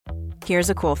Here's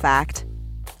a cool fact.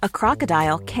 A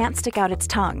crocodile can't stick out its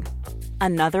tongue.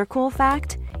 Another cool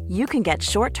fact, you can get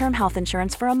short-term health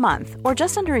insurance for a month or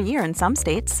just under a year in some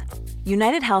states.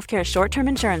 United Healthcare short-term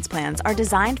insurance plans are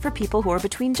designed for people who are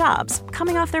between jobs,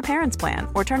 coming off their parents' plan,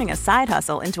 or turning a side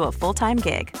hustle into a full-time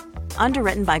gig.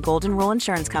 Underwritten by Golden Rule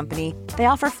Insurance Company, they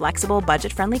offer flexible,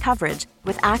 budget-friendly coverage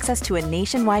with access to a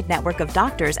nationwide network of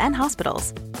doctors and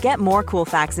hospitals. Get more cool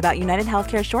facts about United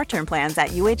Healthcare short-term plans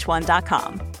at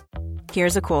uh1.com.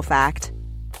 Here's a cool fact.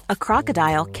 A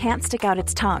crocodile can't stick out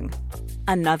its tongue.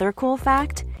 Another cool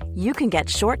fact, you can get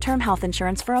short-term health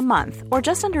insurance for a month or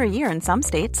just under a year in some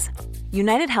states.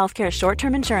 United Healthcare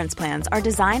short-term insurance plans are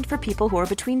designed for people who are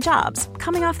between jobs,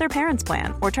 coming off their parents'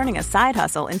 plan, or turning a side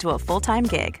hustle into a full-time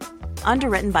gig.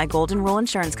 Underwritten by Golden Rule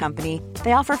Insurance Company,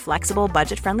 they offer flexible,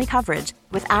 budget-friendly coverage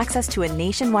with access to a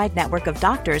nationwide network of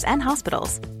doctors and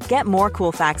hospitals. Get more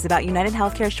cool facts about United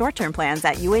Healthcare short-term plans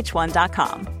at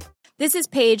uh1.com. This is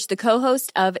Paige, the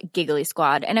co-host of Giggly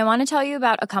Squad, and I want to tell you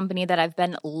about a company that I've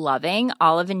been loving,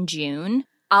 Olive & June.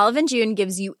 Olive & June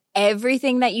gives you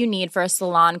everything that you need for a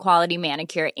salon-quality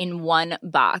manicure in one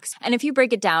box. And if you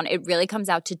break it down, it really comes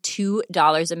out to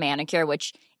 $2 a manicure,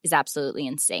 which is absolutely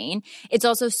insane. It's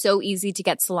also so easy to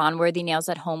get salon-worthy nails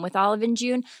at home with Olive &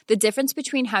 June. The difference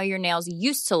between how your nails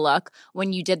used to look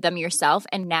when you did them yourself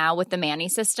and now with the Mani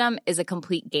system is a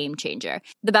complete game changer.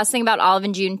 The best thing about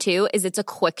Olive & June, too, is it's a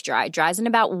quick dry. Dries in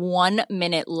about 1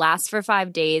 minute, lasts for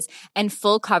 5 days, and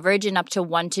full coverage in up to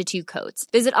 1 to 2 coats.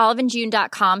 Visit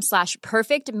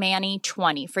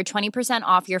oliveandjune.com/perfectmani20 for 20%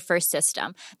 off your first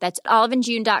system. That's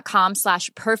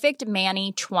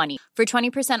oliveandjune.com/perfectmani20 for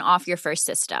 20% off your first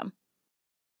system.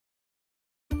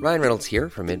 Ryan Reynolds here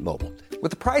from Mint Mobile.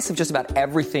 With the price of just about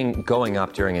everything going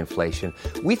up during inflation,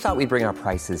 we thought we'd bring our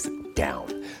prices down.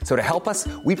 So to help us,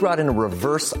 we brought in a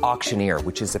reverse auctioneer,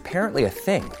 which is apparently a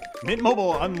thing. Mint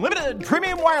Mobile Unlimited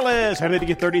Premium Wireless. How to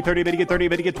get 30, 30, bit to get 30,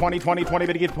 bit to get 20, 20, 20,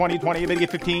 bit to get 20, 20, bit to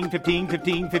get 15, 15,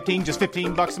 15, 15, just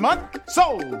 $15 a month?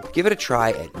 Sold! Give it a try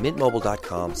at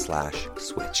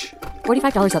mintmobile.com/switch.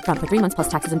 $45 up front for 3 months plus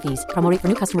taxes and fees. Promo rate for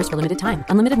new customers for limited time.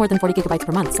 Unlimited more than 40 gigabytes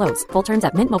per month. Slows full terms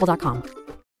at mintmobile.com.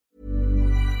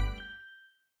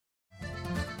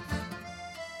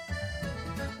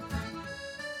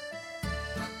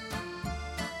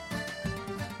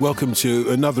 Welcome to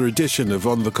another edition of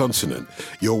On the Continent,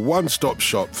 your one-stop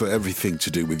shop for everything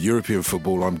to do with European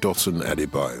football. I'm Dotun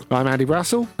Adebayo. I'm Andy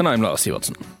Brassel. And I'm Lars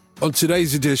Watson. On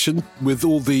today's edition, with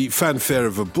all the fanfare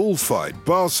of a bullfight,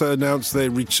 Barca announced their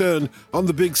return on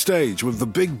the big stage with the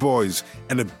big boys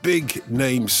and a big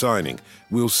name signing.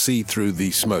 We'll see through the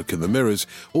smoke and the mirrors.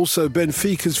 Also,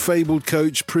 Benfica's fabled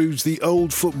coach proves the old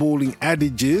footballing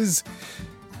adages.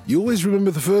 You always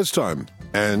remember the first time,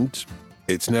 and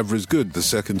it's never as good the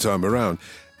second time around.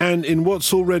 And in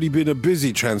what's already been a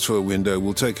busy transfer window,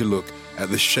 we'll take a look at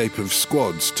the shape of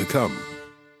squads to come.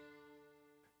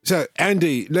 So,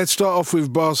 Andy, let's start off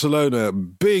with Barcelona.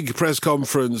 Big press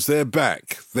conference. They're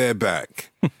back. They're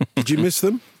back. Did you miss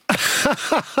them?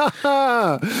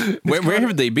 Where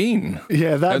have they been?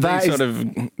 Yeah, that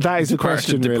is the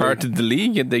question. Departed the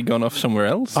league? Had they gone off somewhere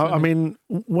else? I mean,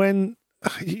 when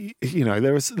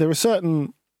there are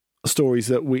certain stories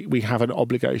that we have an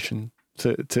obligation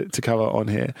to cover on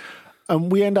here.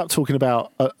 And we end up talking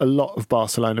about a lot of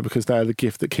Barcelona because they are the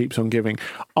gift that keeps on giving.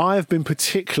 I've been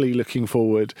particularly looking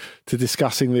forward to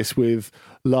discussing this with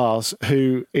Lars,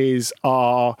 who is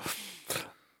our,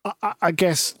 I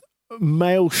guess,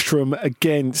 maelstrom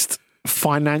against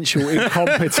financial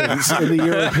incompetence in the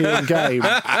European game.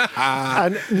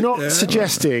 And not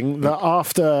suggesting that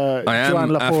after Joan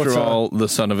Laporta... after all, the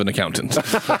son of an accountant.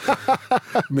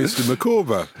 Mr.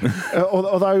 Macorba.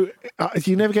 Although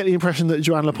you never get the impression that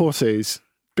Joan Laporta is,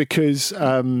 because...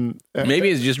 maybe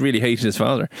he's just really hated his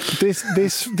father.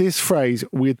 This phrase,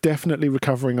 we're definitely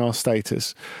recovering our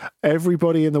status.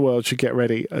 Everybody in the world should get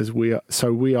ready as we are.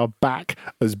 So we are back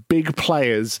as big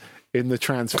players in the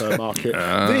transfer market.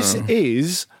 This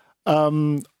is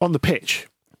on the pitch.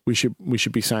 We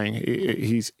should be saying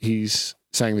he's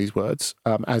saying these words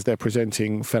as they're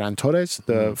presenting Ferran Torres,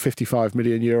 the 55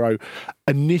 million euro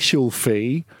initial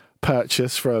fee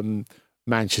purchase from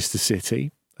Manchester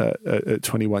City at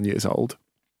 21 years old.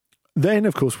 Then,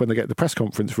 of course, when they get the press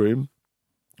conference room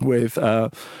with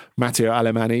Matteo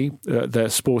Alemany, their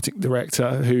sporting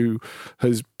director, who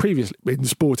has previously been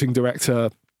sporting director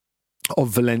of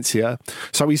Valencia.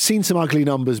 So he's seen some ugly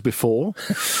numbers before.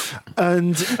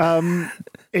 And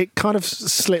it kind of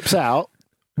slips out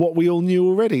what we all knew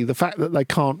already, the fact that they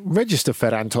can't register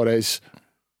Ferran Torres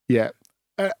yet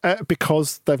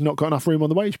because they've not got enough room on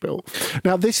the wage bill.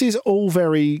 Now, this is all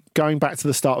very going back to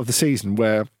the start of the season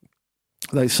where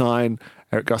They sign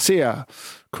Eric Garcia,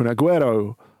 Kun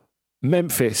Aguero,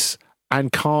 Memphis,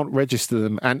 and can't register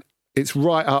them. And it's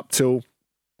right up till,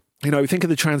 think of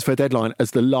the transfer deadline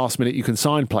as the last minute you can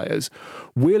sign players.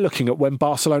 We're looking at when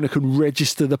Barcelona can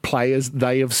register the players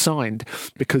they have signed,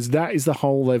 because that is the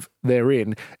hole they're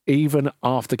in, even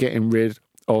after getting rid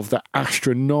of the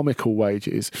astronomical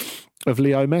wages of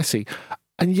Leo Messi.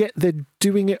 And yet they're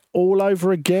doing it all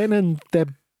over again, and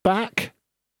they're back.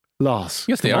 Lars.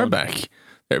 Yes, they are back.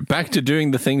 They're back to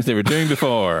doing the things they were doing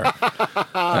before.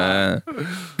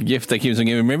 Gift that keeps on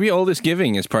giving. Maybe all this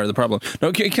giving is part of the problem.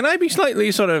 No, can I be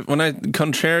slightly sort of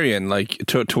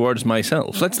contrarian, towards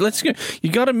myself? Let's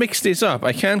you got to mix this up.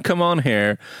 I can't come on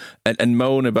here and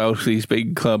moan about these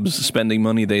big clubs spending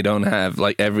money they don't have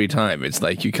every time. It's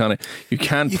like you can't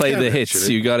play the hits.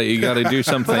 Actually. You got to do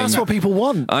something. That's what people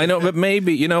want. I know, but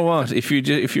maybe you know what? If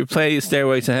you play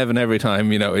Stairway to Heaven every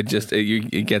time,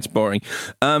 it gets boring.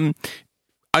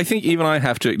 I think even I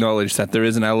have to acknowledge that there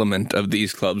is an element of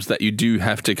these clubs that you do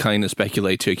have to kind of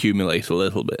speculate to accumulate a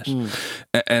little bit.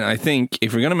 And I think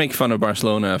if we're going to make fun of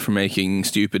Barcelona for making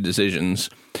stupid decisions,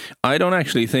 I don't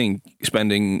actually think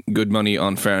spending good money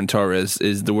on Ferran Torres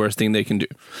is the worst thing they can do,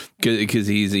 because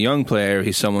he's a young player.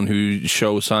 He's someone who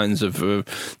shows signs of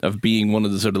being one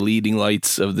of the sort of leading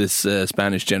lights of this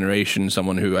Spanish generation,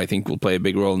 someone who I think will play a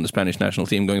big role in the Spanish national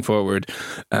team going forward.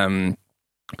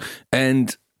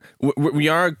 And we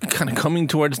are kind of coming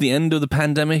towards the end of the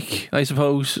pandemic, I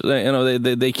suppose.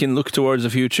 They can look towards the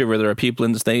future where there are people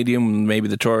in the stadium, maybe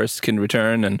the tourists can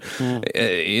return, and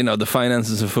the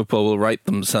finances of football will right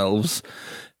themselves.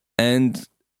 And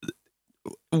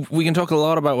we can talk a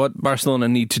lot about what Barcelona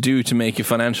need to do to make a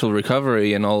financial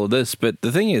recovery and all of this, but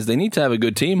the thing is, they need to have a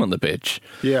good team on the pitch.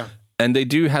 Yeah. And they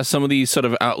do have some of these sort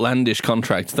of outlandish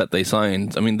contracts that they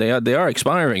signed. I mean, they are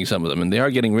expiring, some of them, and they are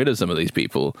getting rid of some of these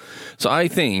people. So I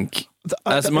think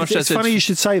it's funny you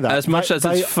should say that. As much as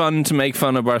it's fun to make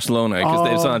fun of Barcelona,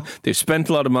 because they've spent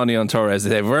a lot of money on Torres.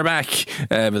 They say, we're back,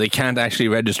 but they can't actually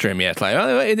register him yet.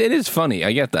 It is funny,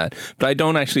 I get that, but I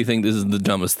don't actually think this is the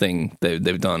dumbest thing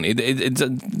they've done. It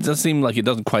does seem like it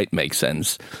doesn't quite make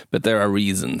sense, but there are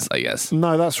reasons, I guess.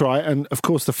 No, that's right. And of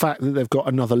course, the fact that they've got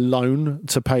another loan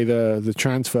to pay the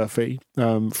transfer fee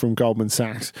from Goldman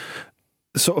Sachs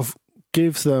sort of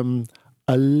gives them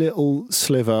a little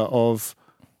sliver of,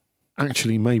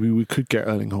 actually, maybe we could get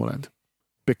Erling Haaland,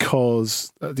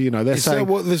 because they're saying, is that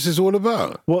what this is all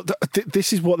about? Well,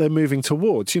 this is what they're moving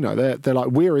towards. They're like,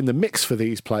 we're in the mix for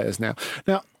these players now.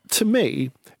 Now, to me,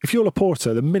 if you're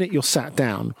Laporta, the minute you're sat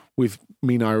down with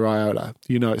Mino Raiola,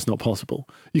 it's not possible.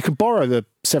 You can borrow the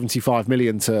 75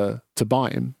 million to buy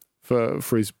him for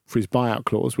his buyout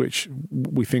clause, which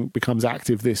we think becomes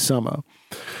active this summer.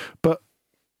 But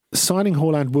signing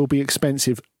Haaland will be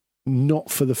expensive,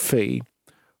 not for the fee,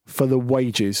 for the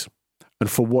wages and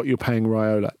for what you're paying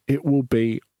Raiola. It will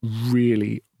be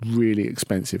really, really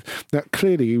expensive. Now,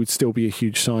 clearly, it would still be a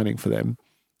huge signing for them.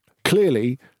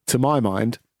 Clearly, to my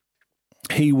mind,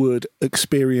 he would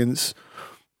experience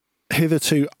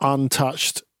hitherto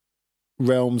untouched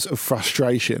realms of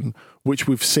frustration, which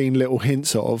we've seen little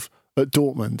hints of at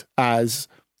Dortmund, as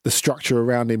the structure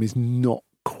around him is not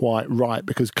quite right,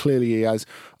 because clearly he has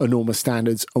enormous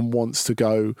standards and wants to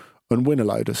go and win a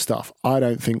load of stuff.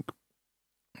 I think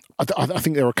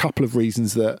there are a couple of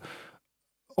reasons that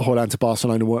Haaland to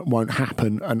Barcelona won't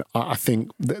happen, and I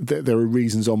think that there are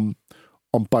reasons on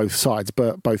both sides,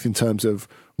 but both in terms of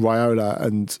Raiola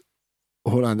and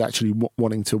Haaland actually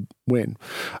wanting to win.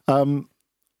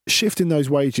 Shifting those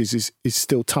wages is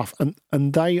still tough,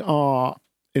 and they are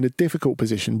in a difficult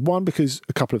position. One, because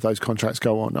a couple of those contracts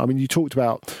go on. I mean, you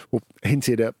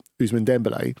hinted at Ousmane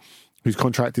Dembele, whose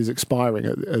contract is expiring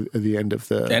at the end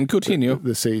of and Coutinho,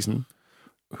 the season.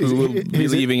 Who will be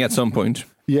leaving at some point.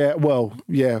 Yeah, well,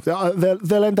 yeah.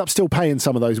 They'll end up still paying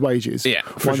some of those wages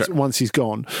once he's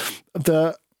gone.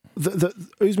 The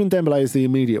Ousmane Dembele is the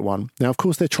immediate one. Now, of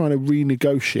course, they're trying to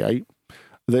renegotiate.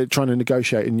 They're trying to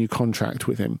negotiate a new contract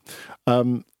with him.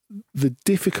 The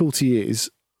difficulty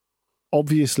is,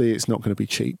 obviously, it's not going to be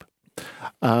cheap.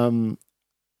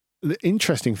 The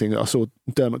interesting thing that I saw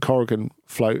Dermot Corrigan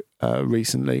float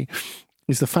recently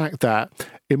is the fact that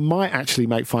it might actually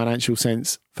make financial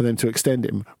sense for them to extend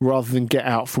him rather than get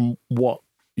out from what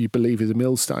you believe is a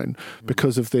millstone,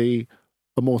 because of the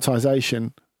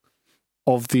amortization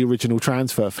of the original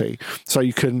transfer fee. So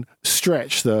you can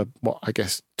stretch the,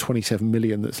 27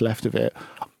 million that's left of it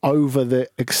over the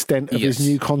extent of his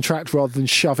new contract, rather than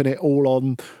shoving it all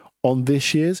on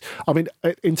this year's. I mean,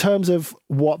 in terms of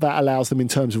what that allows them in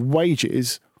terms of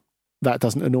wages, that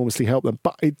doesn't enormously help them,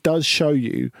 but it does show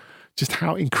you just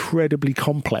how incredibly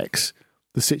complex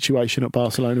the situation at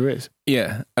Barcelona is.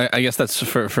 Yeah, I guess that's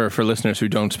for listeners who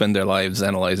don't spend their lives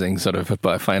analysing sort of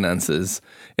football finances.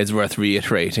 It's worth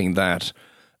reiterating that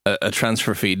a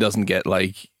transfer fee doesn't get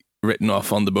written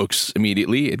off on the books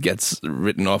immediately. It gets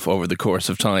written off over the course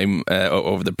of time,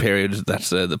 over the period that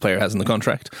the player has in the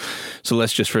contract. So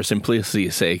let's just, for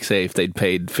simplicity's sake, say if they'd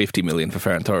paid 50 million for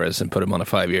Ferran Torres and put him on a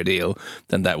 5-year deal,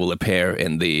 then that will appear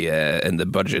in the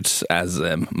budget as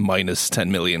minus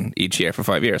 10 million each year for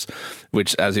 5 years.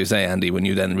 Which, as you say, Andy, when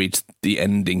you then reach the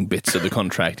ending bits of the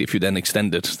contract, if you then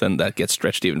extend it, then that gets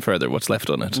stretched even further. What's left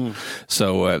on it?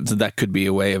 So that could be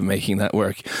a way of making that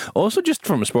work. Also, just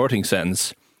from a sporting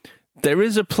sense, there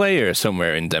is a player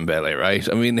somewhere in Dembele, right?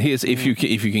 I mean, if you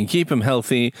can keep him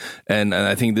healthy, and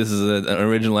I think this is an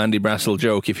original Andy Brassel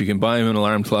joke. If you can buy him an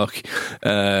alarm clock,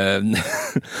 I'd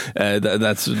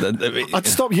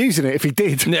stop using it if he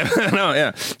did.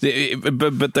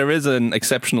 But there is an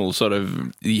exceptional sort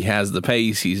of. He has the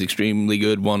pace. He's extremely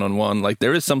good one-on-one.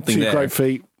 There is something there. Great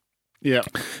feet. Yeah.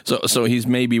 So he's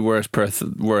maybe worth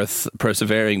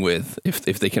persevering with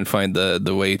if they can find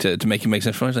the way to make him make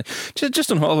sense.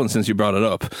 Just on Haaland, since you brought it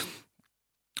up,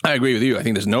 I agree with you. I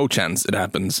think there's no chance it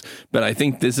happens, but I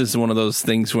think this is one of those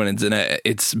things when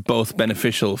it's both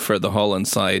beneficial for the Haaland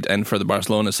side and for the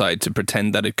Barcelona side to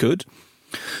pretend that it could.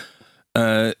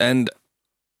 And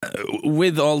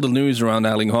with all the news around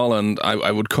Erling Haaland,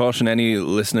 I would caution any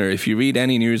listener, if you read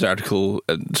any news article,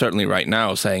 certainly right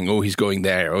now, saying, he's going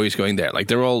there,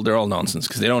 they're all nonsense,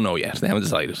 because they don't know yet. They haven't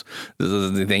decided. This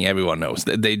is the thing everyone knows.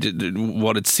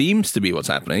 What it seems to be what's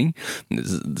happening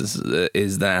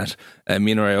is that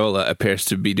Mino Raiola appears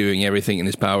to be doing everything in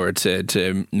his power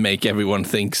to make everyone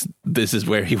think this is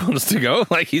where he wants to go.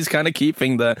 He's kind of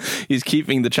keeping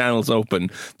the channels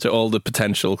open to all the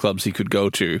potential clubs he could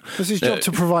go to. It's his job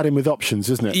to provide him with options,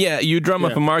 isn't it? Yeah, you drum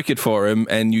up a market for him,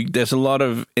 and there's a lot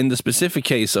of, in the specific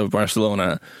case of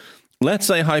Barcelona, let's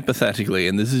say hypothetically,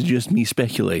 and this is just me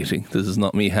speculating, this is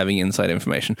not me having inside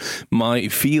information, my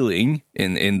feeling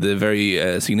in the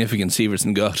very significant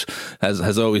Sievertson gut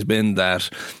has always been that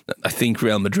I think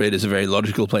Real Madrid is a very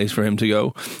logical place for him to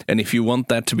go, and if you want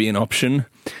that to be an option,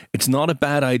 it's not a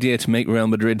bad idea to make Real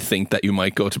Madrid think that you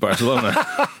might go to Barcelona.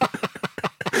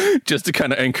 Just to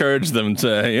kind of encourage them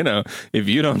to, if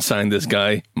you don't sign this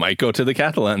guy, might go to the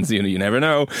Catalans. You never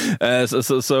know.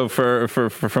 So for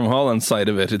from Haaland's side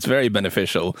of it, it's very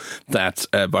beneficial that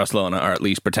Barcelona are at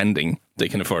least pretending they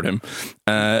can afford him.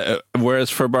 Whereas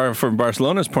from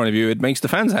Barcelona's point of view, it makes the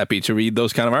fans happy to read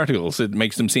those kind of articles. It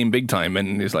makes them seem big time,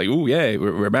 and it's like, oh yeah,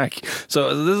 we're back.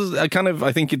 So this is I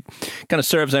think it kind of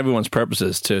serves everyone's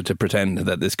purposes to pretend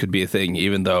that this could be a thing,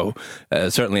 even though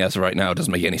certainly as of right now, it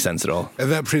doesn't make any sense at all.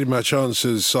 And that pretty much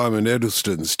answers Simon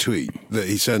Edelsten's tweet that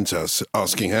he sent us,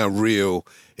 asking how real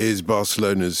is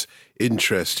Barcelona's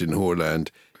interest in Haaland.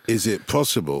 Is it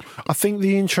possible? I think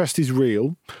the interest is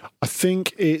real. I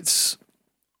think it's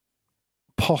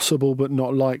possible but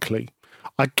not likely.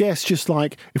 I guess just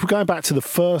if we're going back to the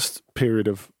first period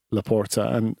of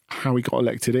Laporta and how he got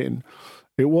elected in,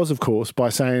 it was, of course, by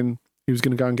saying he was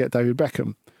going to go and get David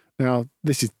Beckham. Now,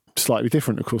 this is slightly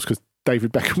different, of course, because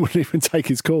David Beckham wouldn't even take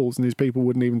his calls and his people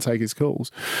wouldn't even take his calls.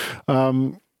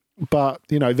 But,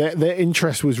 their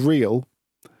interest was real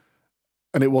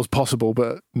and it was possible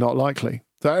but not likely.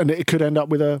 And it could end up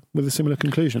with a similar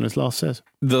conclusion, as Lars says.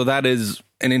 Though that is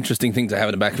an interesting thing to have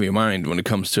in the back of your mind when it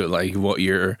comes to what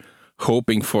you're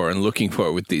hoping for and looking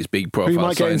for with these big profile signings. Who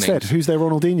might get instead? Who's their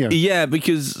Ronaldinho? Yeah,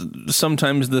 because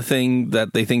sometimes the thing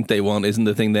that they think they want isn't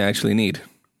the thing they actually need.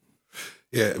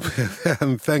 Yeah,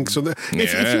 and thanks on that.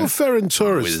 If you're Ferran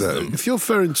Torres, though, if you're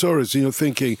Ferran Torres and you're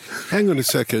thinking, hang on a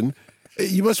second,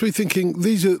 you must be thinking,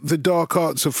 these are the dark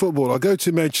arts of football. I go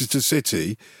to Manchester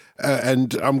City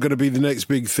and I'm going to be the next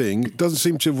big thing. Doesn't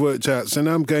seem to have worked out. So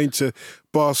now I'm going to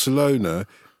Barcelona.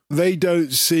 They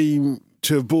don't seem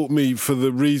to have bought me for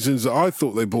the reasons that I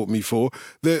thought they bought me for.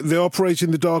 They're operating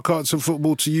the dark arts of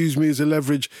football to use me as a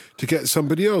leverage to get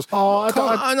somebody else.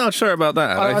 I'm not sure about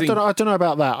that. I don't know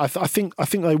about that. I think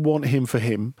they want him for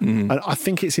him, and I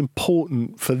think it's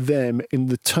important for them in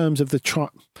the terms of the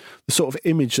sort of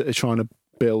image that they're trying to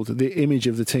build, the image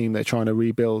of the team they're trying to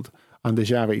rebuild under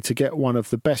Xavi, to get one of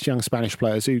the best young Spanish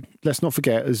players who, let's not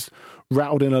forget, has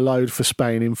rattled in a load for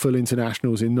Spain in full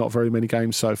internationals in not very many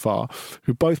games so far,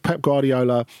 who both Pep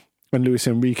Guardiola and Luis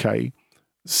Enrique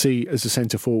see as a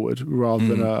centre forward rather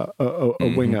than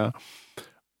a winger.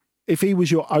 If he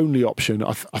was your only option,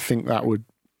 I think that would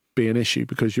be an issue,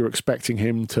 because you're expecting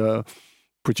him to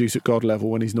produce at God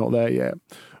level when he's not there yet.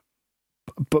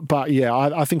 But yeah,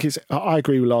 I think I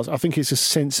agree with Lars. I think it's a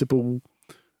sensible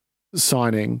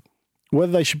signing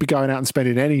Whether they should be going out and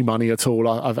spending any money at all,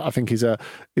 I think is a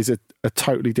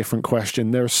totally different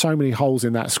question. There are so many holes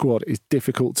in that squad. It's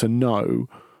difficult to know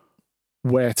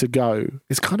where to go.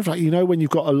 It's kind of like, when you've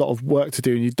got a lot of work to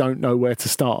do and you don't know where to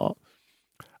start.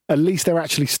 At least they're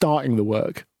actually starting the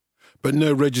work. But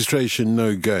no registration,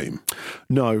 no game.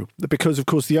 No, because of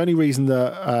course the only reason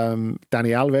that Dani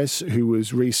Alves, who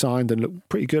was re-signed and looked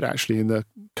pretty good actually in the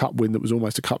cup win that was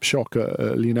almost a cup shock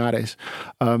at Linares,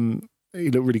 he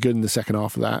looked really good in the second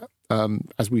half of that,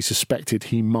 as we suspected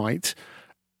he might.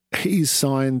 He's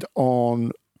signed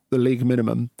on the league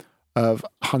minimum of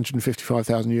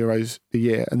 €155,000 a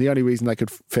year, and the only reason they could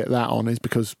fit that on is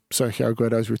because Sergio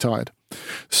Aguero's retired.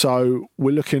 So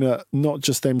we're looking at not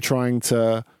just them trying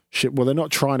to shift. Well, they're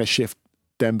not trying to shift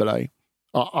Dembele.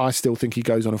 I still think he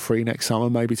goes on a free next summer,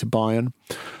 maybe to Bayern.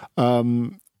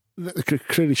 They're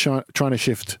clearly trying to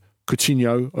shift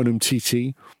Coutinho and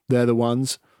Umtiti. They're the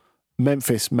ones.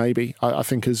 Memphis, maybe, I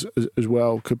think as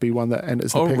well, could be one that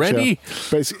enters the picture.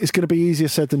 But it's going to be easier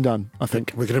said than done, I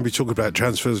think. We're going to be talking about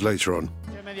transfers later on.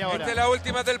 Esta es la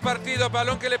última del partido,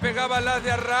 balón que le pegaba a las de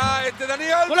Arra,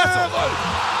 Dani Alves. ¡Golazo!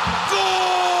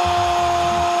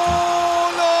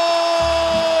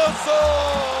 ¡Golazo!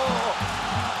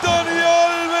 Dani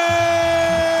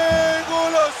Alves,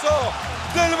 golazo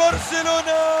del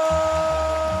Barcelona.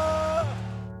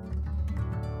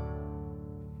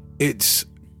 It's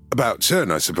about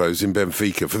turn, I suppose, in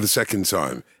Benfica for the second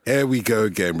time. Here we go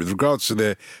again with regards to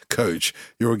their coach,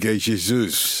 Jorge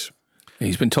Jesus.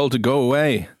 He's been told to go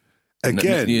away.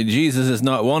 Again. Jesus is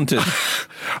not wanted.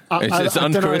 It's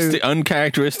an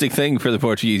uncharacteristic thing for the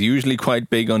Portuguese, usually quite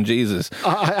big on Jesus.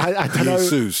 I don't know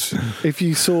if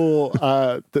you saw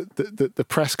the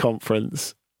press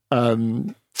conference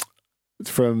from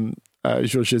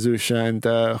Jorge Jesus and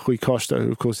Rui Costa,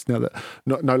 who of course is now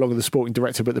no longer the sporting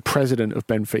director, but the president of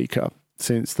Benfica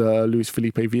since the Luis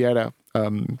Felipe Vieira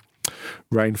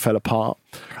reign fell apart.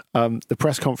 The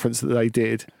press conference that they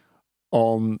did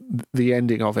on the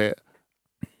ending of it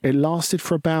lasted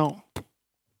for about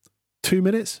 2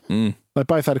 minutes. They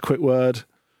both had a quick word,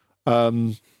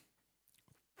 thanked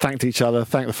each other,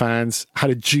 thanked the fans,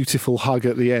 had a dutiful hug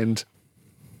at the end.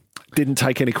 Didn't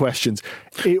take any questions.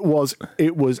 It was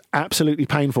absolutely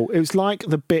painful. It was like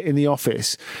the bit in The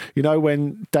Office,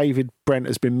 when David Brent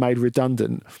has been made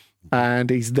redundant and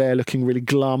he's there looking really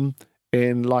glum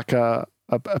in like a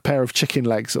pair of chicken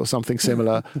legs or something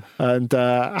similar, and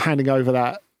handing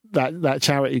over that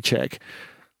charity check.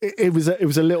 It was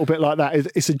a little bit like that.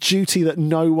 It's a duty that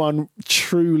no one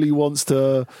truly wants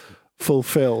to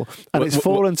fulfill, and it's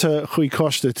fallen to Rui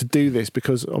Costa to do this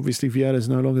because obviously Vieira's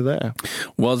no longer there.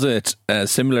 Was it a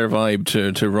similar vibe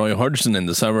to Roy Hodgson in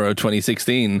the summer of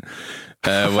 2016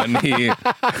 when he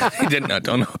didn't? I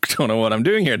don't know what I'm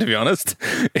doing here, to be honest,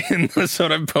 in the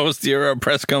sort of post-Euro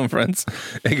press conference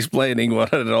explaining what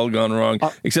had all gone wrong,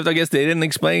 except I guess they didn't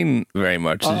explain very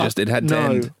much. It had to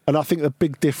end. And I think the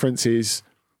big difference is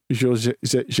Jorge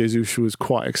Jesus was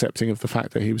quite accepting of the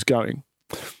fact that he was going.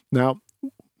 Now,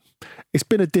 it's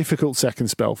been a difficult second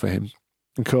spell for him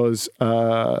because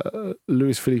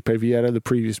Luis Felipe Vieira, the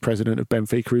previous president of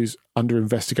Benfica, is under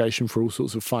investigation for all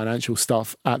sorts of financial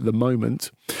stuff at the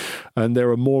moment. And there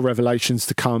are more revelations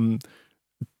to come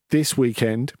this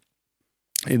weekend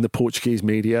in the Portuguese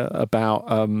media about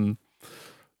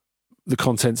the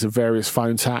contents of various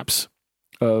phone taps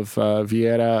of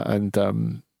Vieira and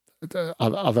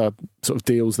other sort of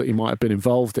deals that he might have been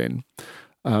involved in.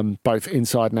 Both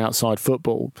inside and outside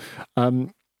football.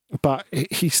 But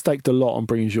he staked a lot on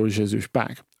bringing Jorge Jesus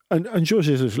back. And Jorge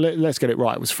Jesus, let's get it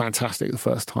right, was fantastic the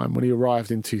first time. When he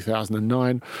arrived in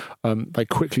 2009, they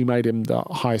quickly made him the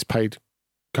highest paid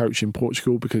coach in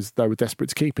Portugal because they were desperate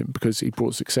to keep him because he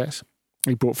brought success.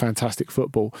 He brought fantastic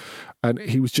football. And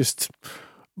he was just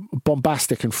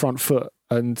bombastic and front foot.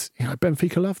 And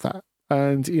Benfica loved that.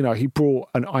 And, he brought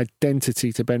an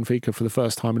identity to Benfica for the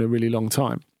first time in a really long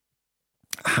time.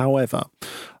 However,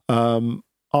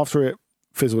 after it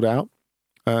fizzled out,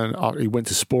 and he went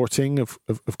to Sporting, of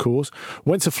course,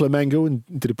 went to Flamengo and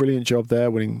did a brilliant job there,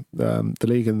 winning the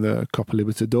league and the Copa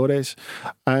Libertadores.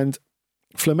 And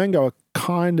Flamengo are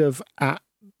kind of at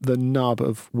the nub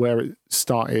of where it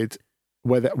started,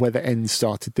 where the end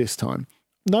started this time.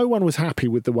 No one was happy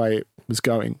with the way it was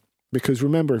going because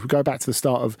remember, if we go back to the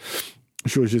start of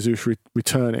Jorge Jesus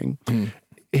returning,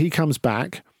 he comes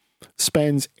back,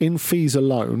 spends in fees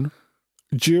alone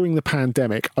during the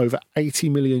pandemic over 80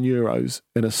 million euros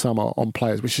in a summer on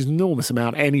players, which is an enormous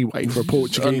amount anyway for a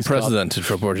Portuguese unprecedented club.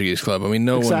 For a Portuguese club. I mean,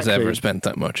 no one's ever spent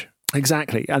that much.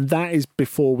 Exactly. And that is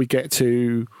before we get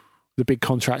to the big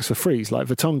contracts for frees like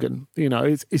Vertonghen.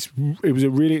 It was a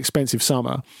really expensive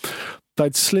summer.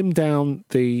 they'd slimmed down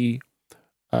the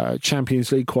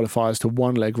Champions League qualifiers to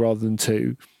one leg rather than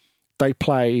two. They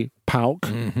play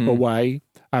PAOK away,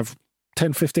 have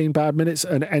 10, 15 bad minutes,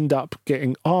 and end up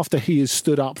getting, after he has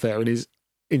stood up there in his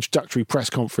introductory press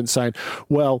conference saying,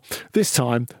 well, this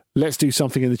time, let's do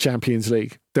something in the Champions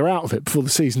League. They're out of it before the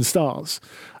season starts,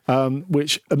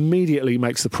 which immediately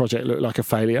makes the project look like a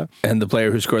failure. And the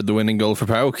player who scored the winning goal for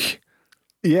PAOK,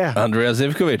 Andrea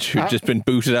Zivkovic, who'd just been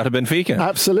booted out of Benfica.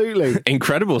 Absolutely.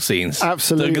 Incredible scenes.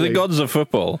 Absolutely. The gods of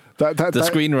football. The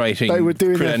screenwriting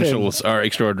credentials are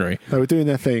extraordinary. They were doing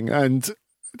their thing. And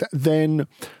then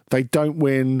they don't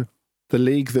win the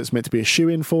league that's meant to be a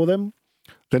shoe-in for them.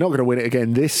 They're not going to win it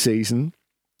again this season,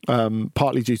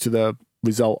 partly due to the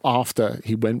result after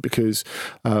he went, because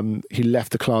he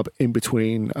left the club in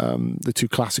between the two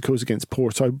Clásicos against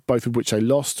Porto, both of which they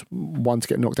lost. One to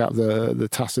get knocked out of the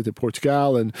Taça de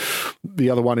Portugal, and the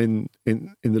other one in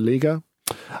the Liga.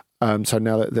 So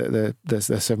now that they're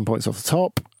 7 points off the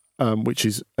top, which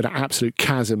is an absolute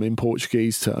chasm in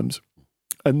Portuguese terms.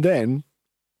 And then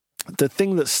the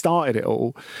thing that started it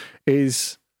all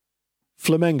is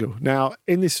Flamengo. Now,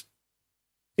 in this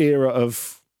era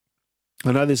of,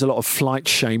 I know there's a lot of flight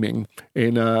shaming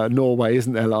in Norway,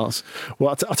 isn't there, Lars?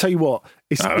 Well, I'll tell you what.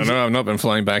 I don't know. I've not been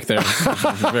flying back there.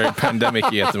 It's very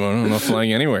pandemic-y at the moment. I'm not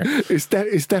flying anywhere. It's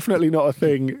definitely not a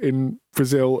thing in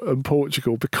Brazil and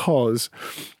Portugal, because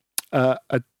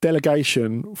a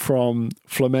delegation from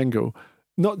Flamengo,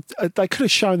 they could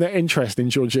have shown their interest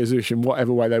in Jorge Jesus in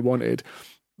whatever way they wanted.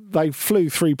 They flew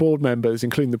 3 board members,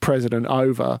 including the president,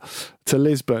 over to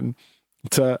Lisbon,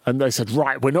 and they said,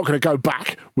 right, we're not going to go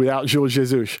back without Jorge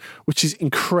Jesus, which is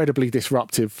incredibly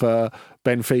disruptive for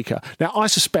Benfica. Now, I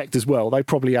suspect as well, they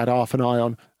probably had half an eye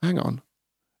on, hang on,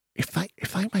 if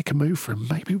they make a move for him,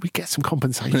 maybe we get some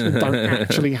compensation and don't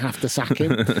actually have to sack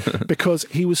him, because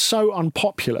he was so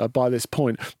unpopular by this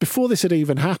point. Before this had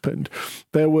even happened,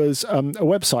 there was a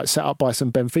website set up by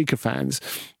some Benfica fans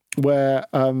where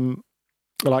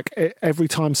like every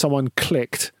time someone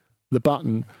clicked the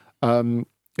button,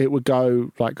 it would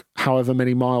go like however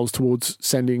many miles towards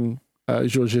sending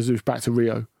Jorge Jesus back to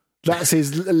Rio. That's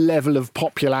his level of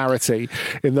popularity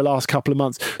in the last couple of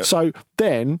months. So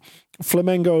then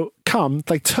Flamengo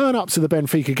they turn up to the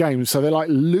Benfica games, so they're like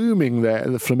looming there,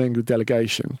 the Flamengo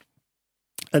delegation.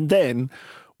 And then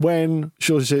when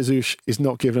Jorge Jesus is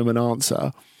not giving them an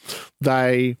answer,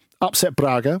 they upset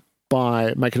Braga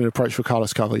by making an approach for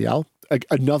Carlos Carvalhal.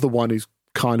 Another one who's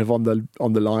kind of on the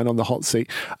line, on the hot seat.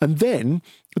 And then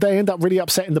they end up really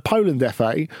upsetting the Poland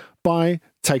FA by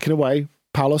taking away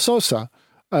Paulo Sousa.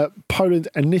 Poland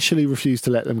initially refused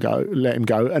to let him go,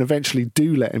 and eventually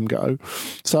do let him go.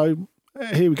 So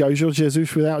here we go, Jorge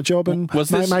Jesus without a job, and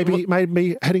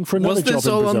maybe heading for another job in Brazil. Was this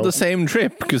all on the same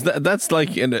trip? Because that's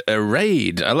like a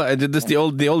raid. I did this. The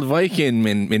old Viking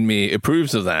in me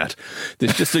approves of that.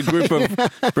 There's just a group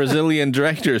of Brazilian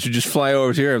directors who just fly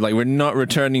over to Europe. Like, we're not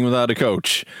returning without a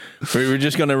coach. We're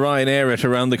just going to Ryanair it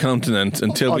around the continent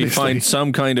until we find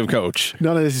some kind of coach.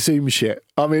 None of this Zoom shit.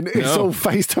 I mean, it's all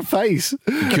face to face.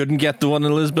 Couldn't get the one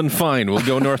in Lisbon. Fine, we'll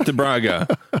go north to Braga.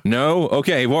 No,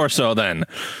 okay, Warsaw then.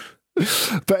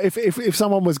 But if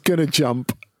someone was going to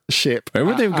jump ship, where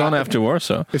would they have gone after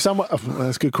Warsaw? That's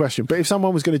a good question. But if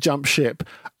someone was going to jump ship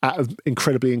at an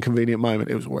incredibly inconvenient moment,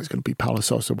 it was always going to be Paulo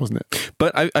Sousa, wasn't it?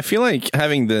 But I feel like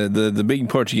having the big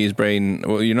Portuguese brain.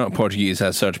 Well, you're not Portuguese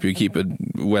as such, but you keep a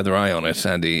weather eye on it,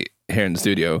 Andy, here in the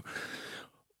studio.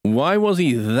 Why was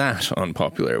he that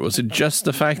unpopular? Was it just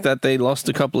the fact that they lost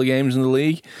a couple of games in the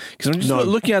league? Because I'm just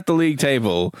looking at the league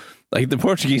table. Like, the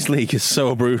Portuguese league is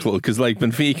so brutal, because like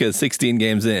Benfica, 16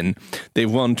 games in,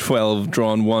 they've won 12,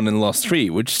 drawn 1 and lost 3,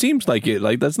 which seems like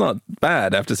that's not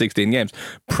bad after 16 games.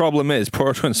 Problem is,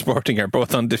 Porto and Sporting are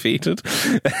both undefeated.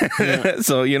 Yeah.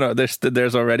 So,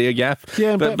 there's already a gap.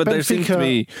 Yeah, but Benfica, there seems to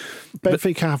be...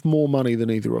 Benfica have more money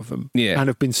than either of them, and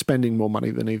have been spending more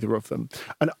money than either of them.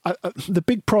 And the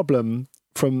big problem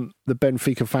from the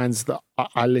Benfica fans that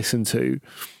I listen to,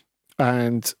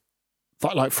 and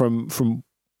like from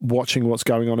watching what's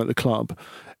going on at the club,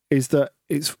 is that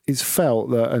it's felt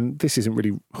that, and this isn't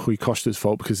really Rui Costa's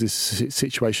fault because this is a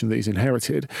situation that he's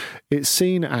inherited, it's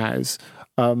seen as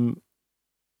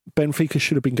Benfica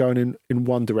should have been going in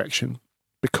one direction,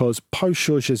 because post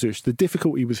Jorge Jesus, the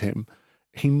difficulty with him,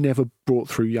 he never brought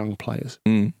through young players.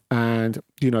 And,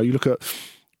 you look at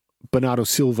Bernardo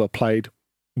Silva played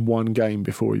one game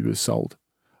before he was sold.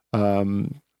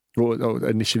 Or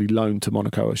initially loaned to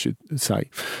Monaco, I should say.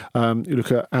 You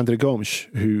look at Andre Gomes,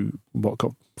 who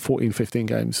got 14, 15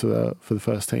 games for the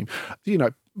first team.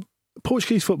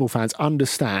 Portuguese football fans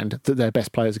understand that their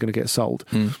best players are going to get sold,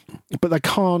 but they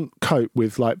can't cope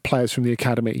with like players from the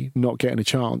academy not getting a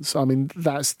chance. I mean,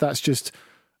 that's just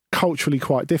culturally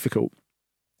quite difficult.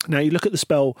 Now, you look at the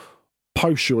spell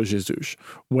post Jorge Jesus,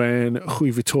 when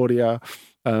Rui Vitória,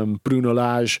 Bruno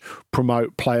Lage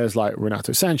promote players like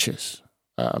Renato Sanchez,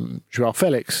 João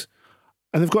Felix,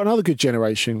 and they've got another good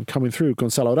generation coming through,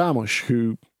 Gonçalo Ramos,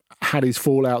 who had his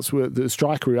fallouts with the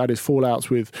striker who had his fallouts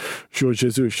with Jorge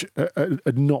Jesus,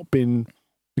 had not been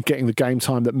getting the game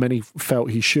time that many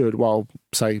felt he should, while,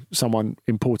 say, someone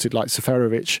imported like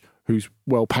Seferovic, who's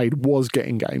well paid, was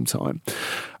getting game time.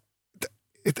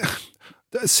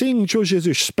 Seeing Jorge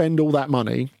Jesus spend all that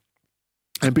money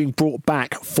and being brought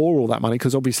back for all that money,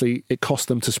 because obviously it cost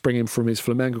them to spring him from his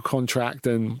Flamengo contract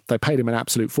and they paid him an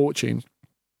absolute fortune,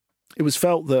 it was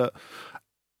felt that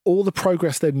all the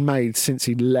progress they'd made since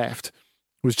he left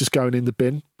was just going in the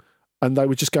bin, and they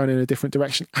were just going in a different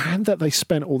direction, and that they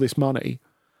spent all this money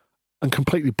and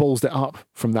completely ballsed it up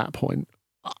from that point.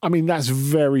 I mean, that's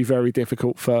very, very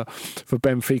difficult for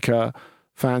Benfica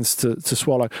fans to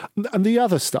swallow. And the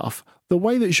other stuff, the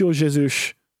way that Jorge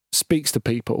Jesus speaks to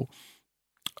people,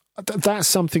 that's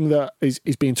something that is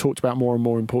being talked about more and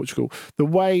more in Portugal. The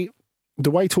way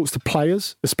he talks to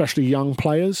players, especially young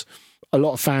players, a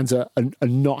lot of fans are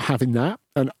not having that,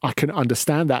 and I can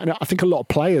understand that. And I think a lot of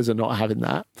players are not having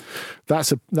that.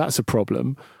 That's a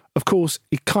problem. Of course,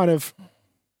 he kind of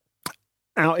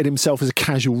outed himself as a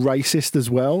casual racist as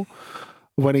well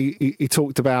when he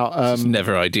talked about... it's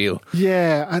never ideal.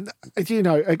 Yeah, and, you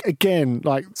know, again,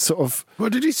 like sort of...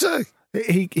 What did he say?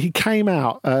 He came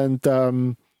out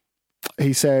and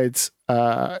he said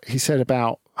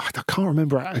about... I can't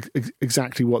remember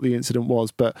exactly what the incident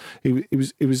was, but it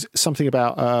was something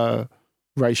about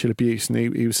racial abuse, and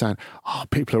he was saying, "Oh,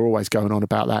 people are always going on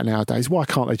about that nowadays. Why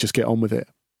can't they just get on with it?"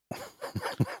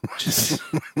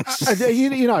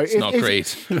 you know, it's not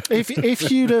great. If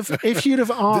you'd have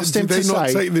asked him to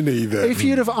say, take the knee then? If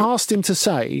you'd have asked him to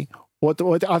say what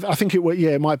I think it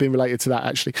might have been related to that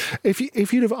actually.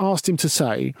 If you'd have asked him to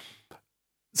say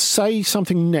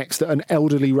something next that an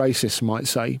elderly racist might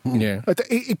say. Yeah,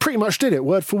 he pretty much did it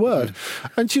word for word.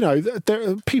 And you know,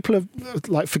 people have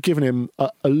like forgiven him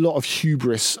a lot of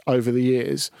hubris over the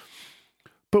years,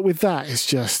 but with that, it's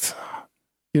just,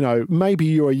 you know, maybe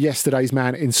you're a yesterday's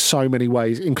man in so many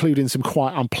ways, including some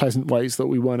quite unpleasant ways that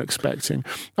we weren't expecting.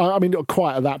 I mean,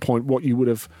 quite at that point, what you would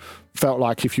have felt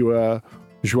like if you were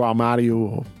João Mario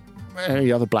or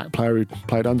any other black player who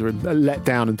played under him, let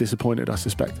down and disappointed, I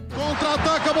suspect.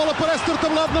 Contra-ataque, a bola parece ter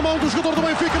tabelado na mão do jogador do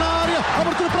Benfica na área.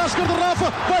 Abertura para a esquerda,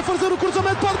 Rafa vai fazer o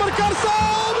cruzamento, pode marcar,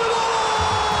 salve!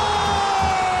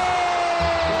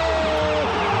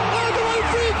 Gol do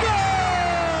Benfica!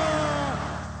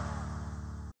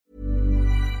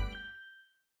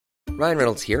 Ryan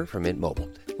Reynolds here from Mint Mobile.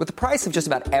 With the price of just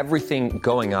about everything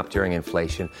going up during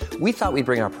inflation, we thought we'd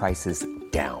bring our prices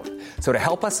down. So to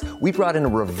help us, we brought in a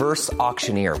reverse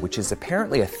auctioneer, which is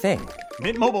apparently a thing.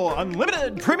 Mint Mobile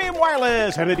Unlimited Premium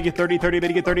Wireless. How to get 30, 30, bit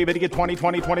to get 30, bit to get 20,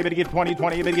 20, 20, bit to get 20,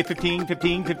 20, bit to get 15,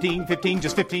 15, 15, 15,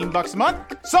 just $15 a month?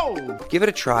 Sold! Give it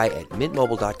a try at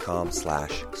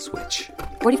mintmobile.com/switch.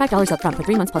 $45 up front for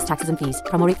 3 months plus taxes and fees.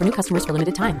 Promo rate for new customers for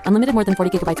limited time. Unlimited more than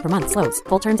 40 gigabytes per month. Slows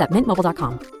full terms at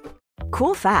mintmobile.com.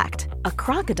 Cool fact, a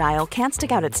crocodile can't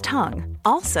stick out its tongue.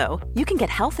 Also, you can get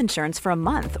health insurance for a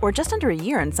month or just under a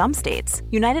year in some states.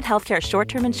 United Healthcare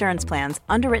short-term insurance plans,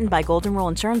 underwritten by Golden Rule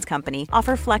Insurance Company,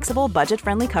 offer flexible,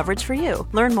 budget-friendly coverage for you.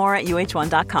 Learn more at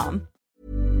uh1.com.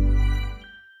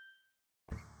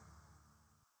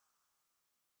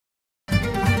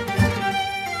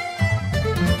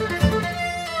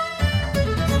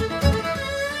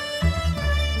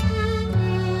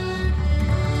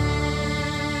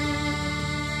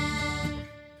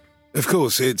 Of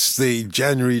course, it's the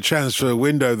January transfer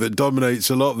window that dominates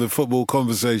a lot of the football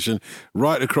conversation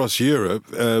right across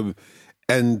Europe.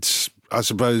 And I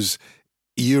suppose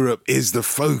Europe is the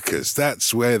focus.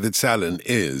 That's where the talent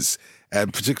is,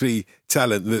 particularly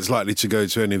talent that's likely to go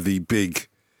to any of the big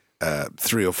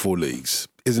 3 or 4 leagues,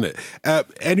 isn't it?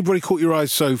 Anybody caught your eye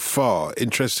so far?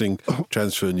 Interesting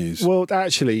transfer news. Well,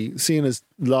 actually, seeing as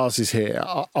Lars is here,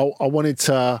 I wanted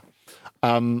to...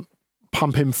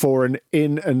 pump him for an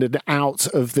in and an out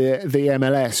of the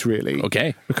MLS, really.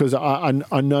 Okay. Because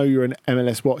I know you're an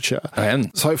MLS watcher. I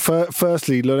am. So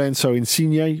firstly, Lorenzo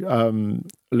Insigne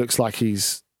looks like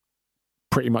he's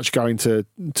pretty much going to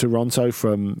Toronto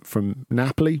from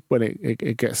Napoli when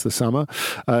it gets the summer.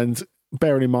 And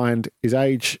bearing in mind his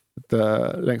age,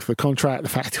 the length of the contract, the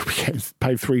fact he'll be getting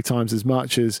paid 3 times as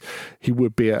much as he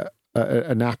would be at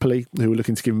Napoli, who were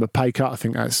looking to give him a pay cut. I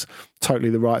think that's totally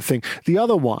the right thing. The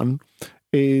other one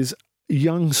is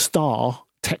young star,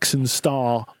 Texan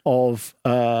star of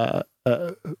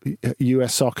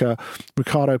US soccer,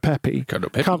 Ricardo Pepi.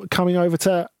 Coming over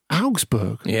to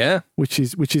Augsburg. Yeah. Which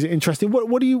is interesting.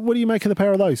 What do you make of the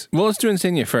pair of those? Well, let's do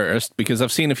Insigne first, because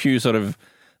I've seen a few sort of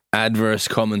adverse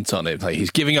comments on it, like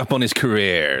he's giving up on his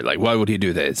career. Like, why would he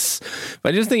do this?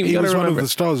 But I just think he was one of the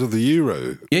stars of the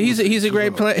Euro. Yeah, he's a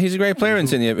great player. He's a great player,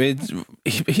 Insigne.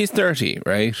 He's 30,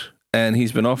 right? And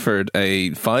he's been offered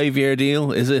a 5-year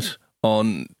deal. Is it?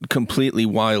 On completely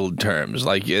wild terms,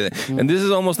 and this is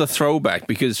almost a throwback,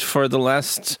 because for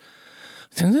almost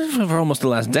the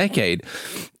last decade,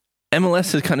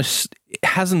 MLS has kind of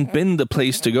hasn't been the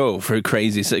place to go for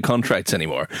crazy contracts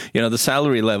anymore. The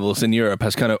salary levels in Europe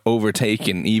has kind of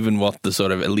overtaken even what the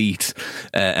sort of elite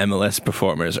MLS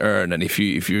performers earn. And if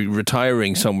you're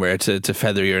retiring somewhere to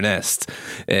feather your nest,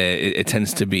 it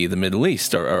tends to be the Middle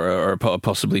East or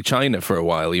possibly China for a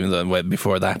while, even though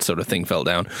before that sort of thing fell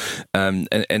down. And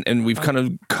we've kind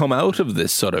of come out of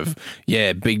this sort of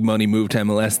big money move to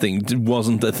MLS thing. It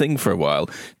wasn't a thing for a while.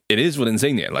 It is with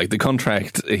Insigne. Like, the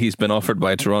contract he's been offered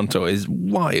by Toronto is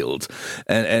wild,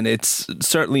 and it's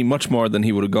certainly much more than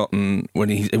he would have gotten what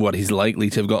he's likely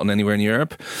to have gotten anywhere in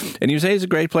Europe. And you say he's a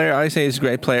great player, I say he's a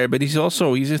great player, but he's a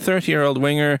 30-year-old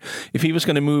winger. If he was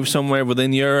going to move somewhere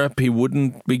within Europe, he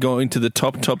wouldn't be going to the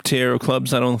top tier of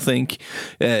clubs, I don't think.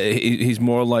 He's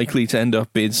more likely to end up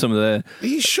in some of the... Are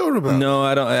you sure about No,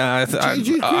 I don't.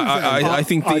 I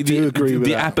think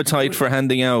the appetite for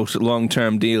handing out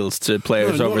long-term deals to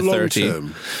players over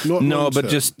 30.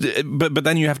 But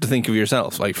then you have to think of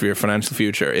yourself, like, for your financial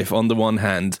future. If on the one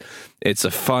hand it's a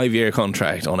 5-year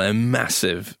contract on a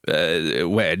massive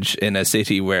wedge in a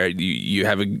city where you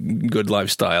have a good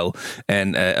lifestyle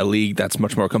and a league that's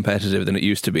much more competitive than it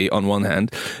used to be on one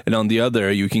hand, and on the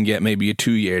other you can get maybe a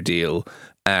 2-year deal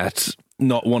at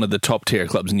not one of the top tier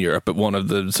clubs in Europe, but one of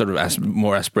the sort of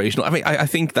more aspirational. I mean, I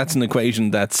think that's an equation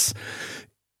that's...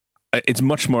 It's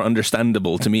much more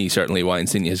understandable to me, certainly, why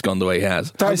Insigne has gone the way he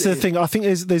has. That's the thing. I think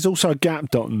there's also a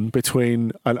gap, Dotton,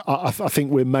 between, and I think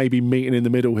we're maybe meeting in the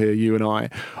middle here, you and I,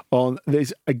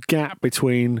 there's a gap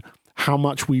between how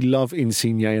much we love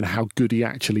Insigne and how good he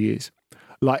actually is.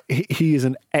 Like, he is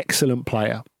an excellent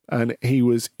player, and he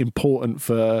was important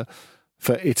for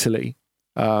Italy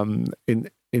in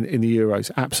the Euros,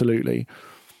 absolutely.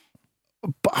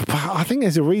 But I think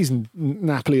there's a reason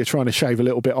Napoli are trying to shave a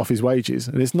little bit off his wages.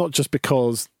 And it's not just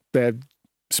because they're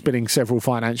spinning several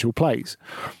financial plays.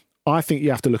 I think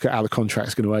you have to look at how the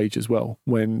contract's going to age as well.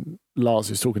 When Lars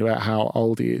is talking about how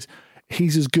old he is,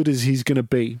 he's as good as he's going to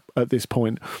be at this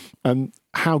point. And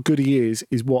how good he is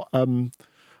what a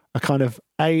kind of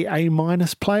A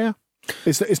minus player.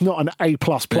 It's not an A++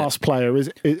 player, is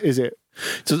it?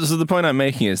 So the point I'm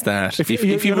making is that if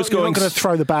he was going to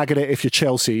throw the bag at it if you're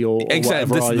Chelsea or exactly,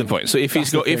 whatever, this is the point. So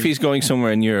if he's going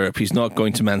somewhere in Europe, he's not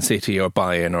going to Man City or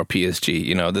Bayern or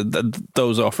PSG.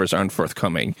 Those offers aren't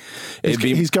forthcoming.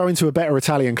 He's going to a better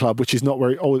Italian club, which is not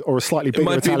where, or a slightly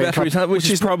bigger Italian club, which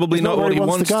is probably not what he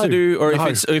wants to do. Or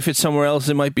if it's somewhere else,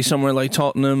 it might be somewhere like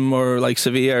Tottenham or like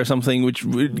Sevilla or something, which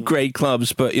great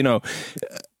clubs, but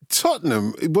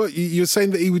Tottenham? What, you're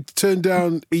saying that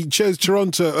he chose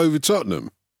Toronto over Tottenham?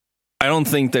 I don't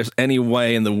think there's any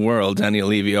way in the world Daniel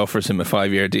Levy offers him a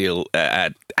 5-year deal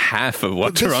at half of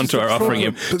what Toronto are offering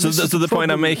him. So the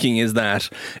point I'm making is that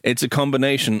it's a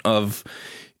combination of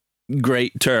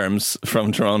great terms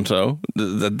from Toronto.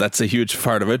 That's a huge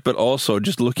part of it, but also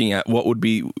just looking at what would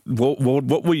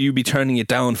you be turning it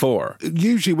down for?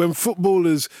 Usually when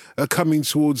footballers are coming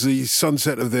towards the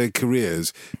sunset of their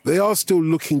careers, they are still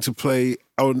looking to play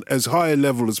on as high a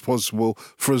level as possible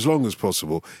for as long as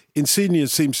possible. Insigne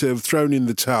seems to have thrown in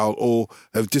the towel or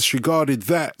have disregarded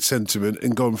that sentiment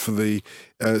and gone for the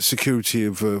security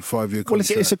of a 5-year contract.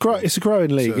 Well, it's a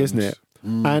growing league, isn't it?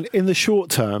 And in the short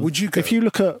term, would you go? If you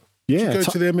look at go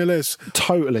to the MLS?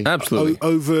 Totally. Absolutely.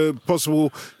 Over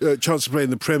possible chance of playing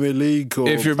the Premier League? Or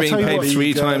if you're being paid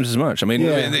 3 times as much. I mean,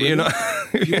 you're not...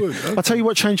 You would. Okay. I'll tell you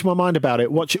what changed my mind about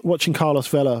it, watching Carlos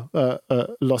Vela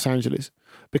Los Angeles,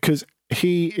 because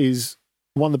he is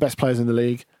one of the best players in the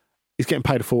league. He's getting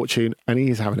paid a fortune and he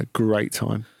is having a great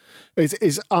time.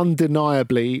 It's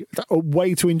undeniably a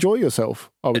way to enjoy yourself,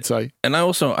 I would say. And I'm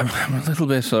a little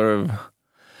bit sort of...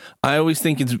 I always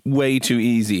think it's way too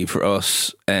easy for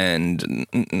us, and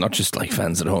not just like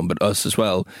fans at home, but us as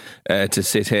well, to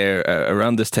sit here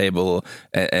around this table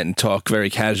and talk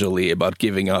very casually about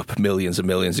giving up millions and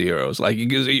millions of euros. Like,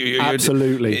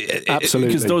 absolutely,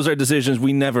 because those are decisions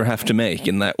we never have to make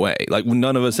in that way. Like,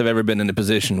 none of us have ever been in a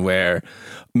position where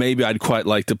maybe I'd quite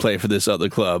like to play for this other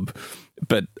club,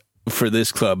 but for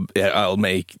this club, I'll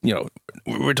make,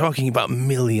 we're talking about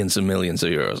millions and millions of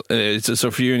euros.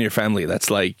 So for you and your family, that's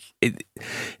like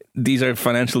these are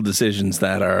financial decisions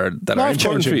that are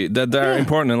important for you, that are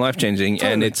important and life changing.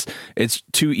 Totally. And it's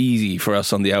too easy for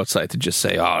us on the outside to just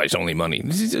say, "Oh, it's only money."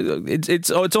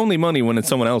 It's only money when it's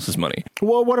someone else's money.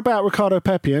 Well, what about Ricardo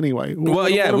Pepi anyway?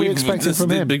 What are we expecting from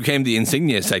him? It became the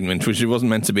Insignia segment, which it wasn't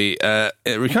meant to be.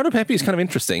 Ricardo Pepi is kind of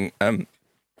interesting.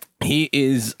 He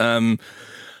is.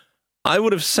 I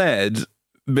would have said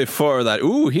before that,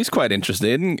 he's quite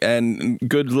interested and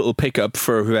good little pickup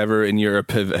for whoever in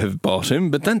Europe have bought him.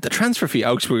 But then the transfer fee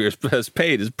Augsburg has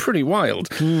paid is pretty wild.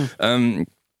 17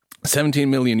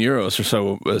 million euros or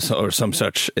so, or some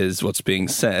such is what's being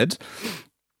said.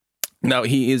 Now,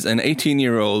 he is an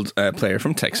 18-year-old player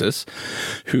from Texas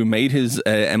who made his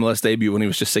MLS debut when he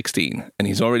was just 16, and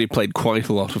he's already played quite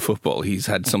a lot of football. He's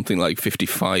had something like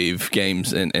 55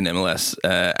 games in MLS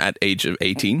at age of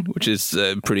 18, which is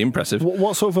pretty impressive.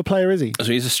 What sort of a player is he?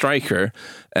 So he's a striker.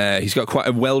 He's got quite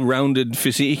a well-rounded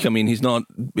physique. I mean, he's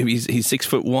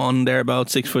 6'1",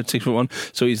 thereabouts,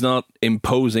 6'1". So he's not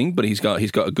imposing, but he's got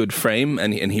a good frame,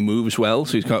 and he moves well.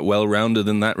 So he's got well-rounded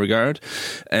in that regard,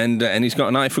 and he's got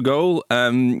an eye for goal.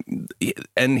 And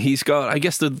he's got, I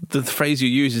guess the phrase you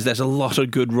use is there's a lot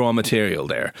of good raw material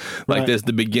there. Like right. There's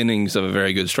the beginnings of a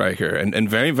very good striker and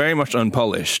very, very much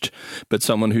unpolished, but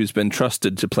someone who's been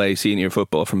trusted to play senior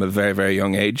football from a very, very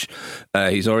young age.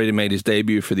 He's already made his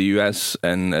debut for the US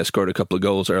and scored a couple of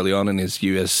goals early on in his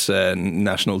US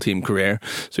national team career.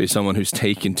 So he's someone who's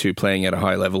taken to playing at a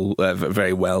high level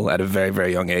very well at a very,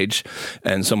 very young age,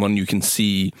 and someone you can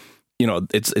see.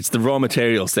 It's the raw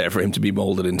materials there for him to be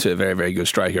molded into a very, very good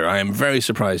striker. I am very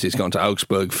surprised he's gone to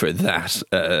Augsburg for that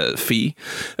fee.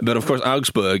 But of course,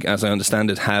 Augsburg, as I understand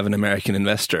it, have an American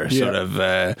investor sort of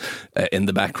in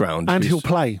the background. And he'll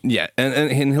play. Yeah,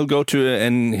 and he'll go to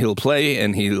and he'll play,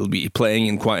 and he'll be playing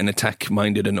in quite an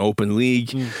attack-minded and open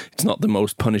league. It's not the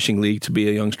most punishing league to be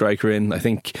a young striker in, I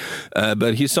think.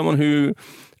 But he's someone who...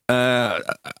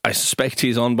 I suspect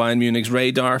he's on Bayern Munich's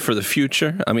radar for the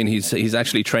future. I mean, he's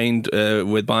actually trained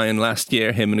with Bayern last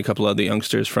year. Him and a couple of other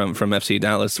youngsters from FC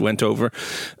Dallas went over.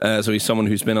 So he's someone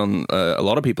who's been on a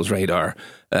lot of people's radar.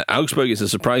 Augsburg is a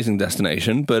surprising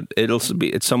destination, but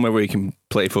it's somewhere where you can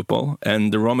play football,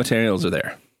 and the raw materials are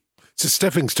there. It's a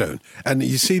stepping stone, and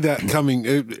you see that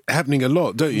happening a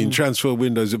lot, don't you, in transfer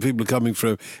windows, that people are coming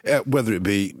from, whether it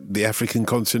be the African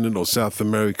continent or South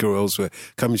America or elsewhere,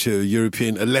 coming to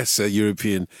a lesser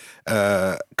European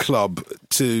club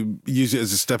to use it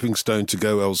as a stepping stone to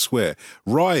go elsewhere.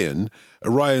 Ryan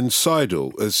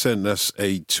Seidel has sent us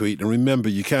a tweet, and remember,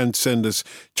 you can send us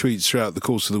tweets throughout the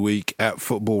course of the week at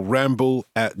Football Ramble,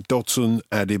 at Dotun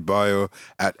Adebayo,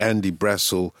 at Andy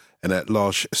Brassel, and at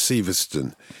Lars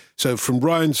Siverston. So from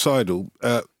Ryan Seidel,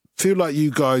 feel like you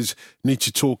guys need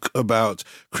to talk about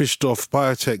Krzysztof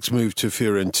Piatek's move to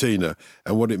Fiorentina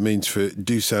and what it means for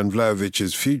Dusan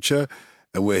Vlahovic's future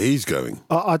and where he's going.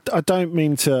 I don't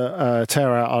mean to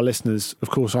tear out our listeners. Of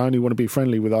course, I only want to be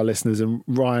friendly with our listeners, and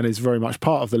Ryan is very much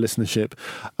part of the listenership.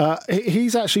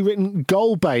 He's actually written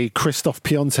Golbey Krzysztof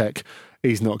Piatek.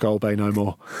 He's not Golbey no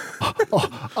more,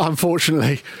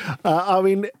 unfortunately. I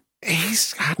mean...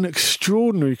 He's had an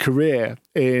extraordinary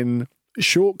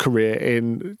short career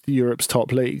in Europe's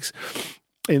top leagues,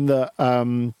 in that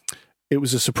it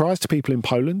was a surprise to people in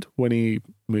Poland when he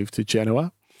moved to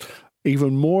Genoa.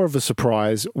 Even more of a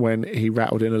surprise when he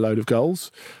rattled in a load of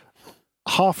goals.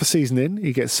 Half a season in,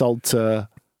 he gets sold to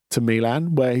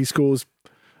Milan, where he scores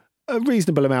a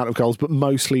reasonable amount of goals, but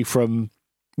mostly from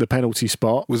the penalty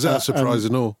spot. Was that a surprise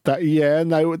and all?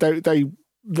 And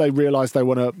they realised they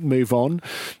want to move on.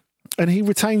 And he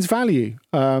retains value.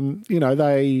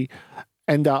 They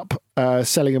end up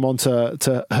selling him on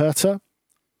to Hertha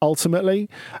ultimately,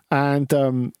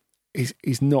 and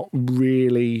he's not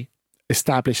really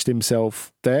established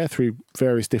himself there through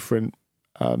various different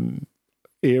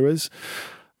eras.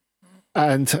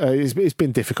 And it's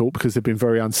been difficult because they've been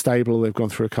very unstable. They've gone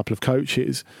through a couple of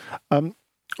coaches.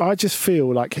 I just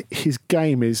feel like his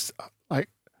game is like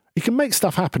he can make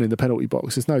stuff happen in the penalty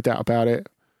box. There's no doubt about it.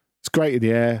 It's great in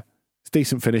the air.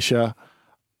 Decent finisher,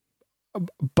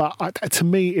 but to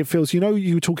me it feels, you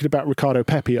were talking about Ricardo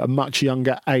Pepi at a much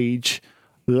younger age.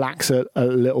 lacks a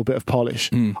little bit of polish.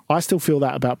 I still feel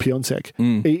that about Piontek,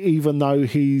 even though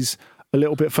he's a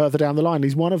little bit further down the line.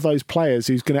 He's one of those players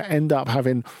who's going to end up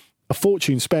having a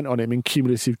fortune spent on him in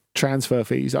cumulative transfer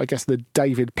fees. I guess the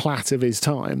David Platt of his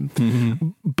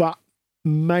time. But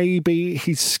maybe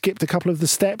he's skipped a couple of the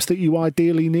steps that you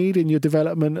ideally need in your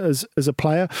development as a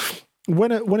player.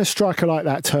 When a striker like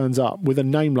that turns up with a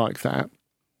name like that,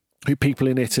 who people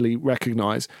in Italy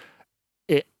recognise,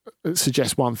 it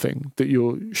suggests one thing, that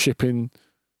you're shipping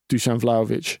Dusan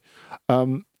Vlahovic.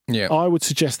 I would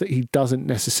suggest that he doesn't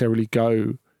necessarily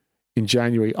go in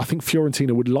January. I think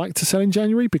Fiorentina would like to sell in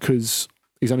January because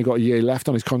he's only got a year left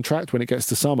on his contract when it gets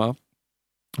to summer.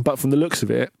 But from the looks of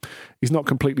it, he's not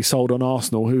completely sold on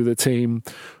Arsenal, who are the team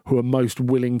who are most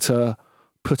willing to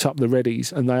put up the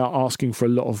readies, and they are asking for a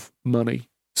lot of money.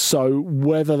 So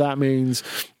whether that means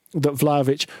that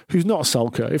Vlahovic, who's not a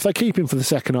sulker, if they keep him for the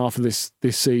second half of this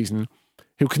season,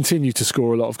 he'll continue to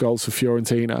score a lot of goals for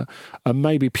Fiorentina, and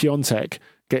maybe Piontek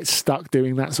gets stuck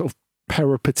doing that sort of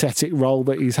peripatetic role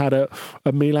that he's had at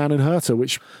Milan and Hertha,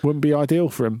 which wouldn't be ideal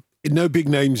for him. No big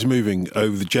names moving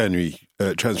over the January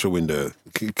transfer window.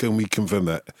 Can we confirm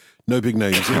that? No big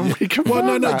names. Can we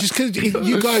confirm that? Just because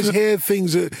you guys hear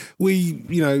things that we,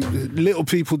 little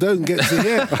people don't get to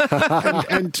hear,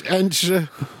 and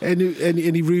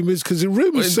any rumours, because the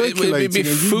rumours circulating. It'd be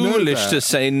foolish to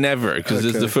say never,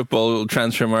 because the football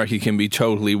transfer market can be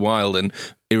totally wild and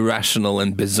irrational,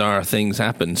 and bizarre things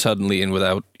happen suddenly and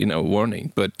without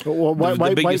warning. But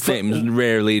the biggest names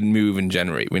rarely move in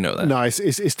January. We know that. No,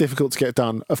 it's difficult to get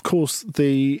done. Of course,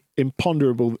 the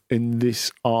imponderable in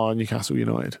this are Newcastle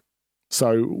United.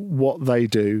 So what they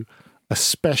do,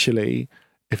 especially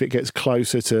if it gets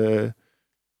closer to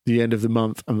the end of the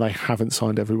month and they haven't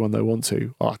signed everyone they want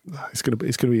to, it's going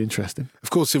to be interesting. Of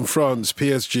course, in France,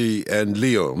 PSG and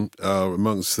Lyon are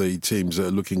amongst the teams that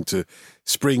are looking to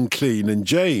spring clean. And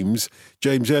James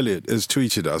Elliott has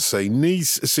tweeted us saying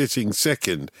Nice sitting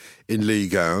second in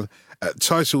Ligue 1.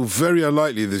 Title very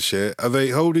unlikely this year. Are they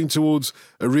holding towards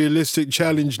a realistic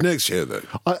challenge next year, though?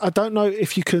 I don't know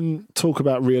if you can talk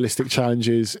about realistic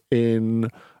challenges in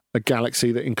a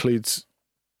galaxy that includes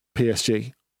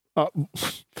PSG.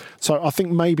 So I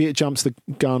think maybe it jumps the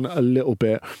gun a little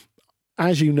bit.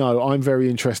 As you know, I'm very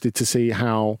interested to see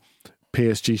how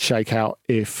PSG shake out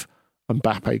if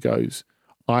Mbappe goes.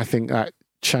 I think that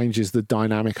changes the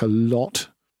dynamic a lot,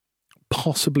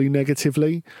 possibly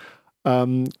negatively.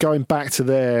 Going back to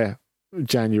their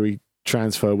January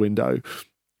transfer window,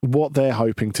 what they're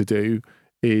hoping to do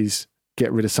is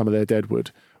get rid of some of their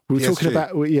deadwood. We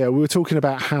were talking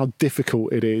about how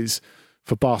difficult it is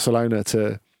for Barcelona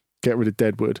to get rid of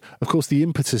deadwood. Of course, the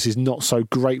impetus is not so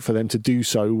great for them to do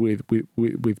so with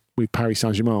Paris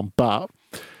Saint-Germain, but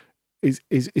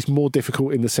it's more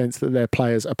difficult in the sense that their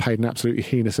players are paid an absolutely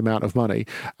heinous amount of money,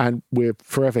 and we're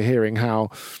forever hearing how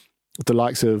the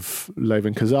likes of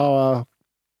Layvin Kurzawa,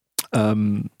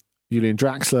 Julian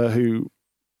Draxler, who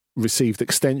received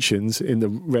extensions in the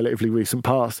relatively recent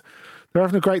past, they're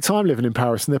having a great time living in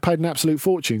Paris, and they're paid an absolute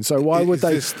fortune. So why would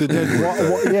they? The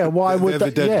Deadwood? Why would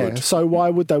they? So why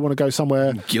would they want to go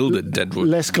somewhere gilded Deadwood,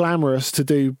 less glamorous, to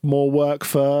do more work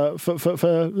for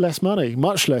less money,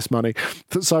 much less money?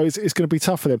 So it's going to be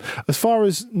tough for them. As far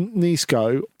as Nice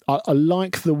go, I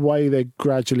like the way they're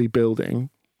gradually building.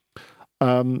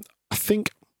 I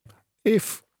think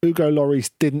if Hugo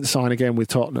Lloris didn't sign again with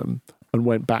Tottenham and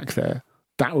went back there,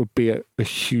 that would be a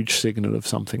huge signal of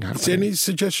something happening. Is there any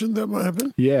suggestion that might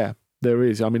happen? Yeah, there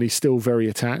is. I mean, he's still very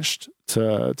attached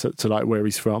to like where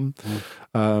he's from.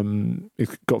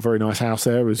 He's got a very nice house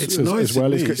there as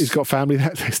well. He's got family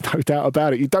there. There's no doubt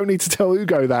about it. You don't need to tell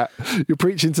Hugo that. You're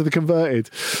preaching to the converted.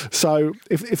 So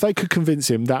if they could convince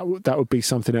him, that would be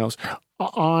something else.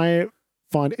 I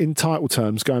find, in title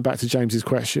terms, going back to James's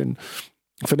question,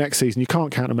 for next season, you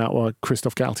can't count him out while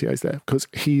Christophe Galtier is there, because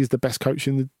he's the best coach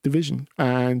in the division.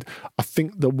 And I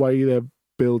think the way they're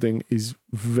building is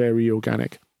very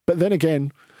organic. But then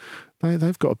again,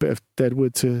 they've got a bit of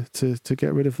deadwood to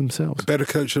get rid of themselves. A better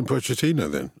coach than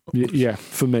Pochettino, then? Yeah,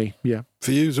 for me, yeah.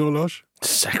 For you, Zorlosh?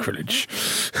 Sacrilege.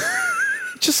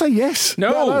 Just say yes.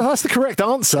 No. That's the correct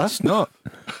answer. It's not.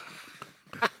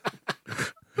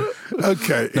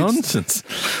 Okay. Nonsense.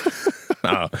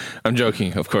 No, I'm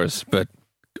joking, of course, but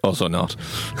also not.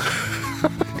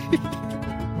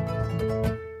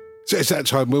 So it's that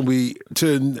time when we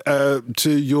turn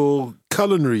to your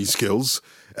culinary skills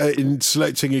in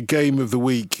selecting a game of the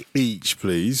week each,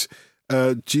 please.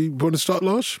 Do you want to start,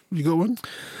 Lars? You got one?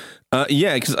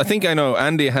 Yeah, because I think I know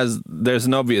Andy has... There's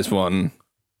an obvious one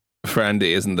for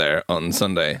Andy, isn't there, on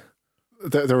Sunday?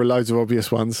 There are loads of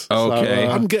obvious ones. Okay.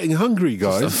 So, I'm getting hungry,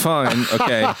 guys. Fine.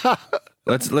 Okay.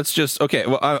 let's just. Okay.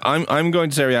 Well, I'm going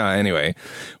to Serie A anyway.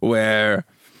 Where.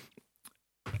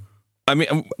 I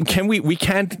mean, we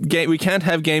can't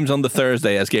have games on the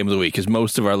Thursday as game of the week because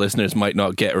most of our listeners might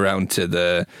not get around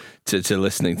to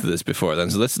listening to this before then.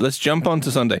 So let's jump on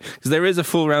to Sunday because there is a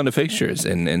full round of fixtures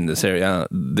in the Serie A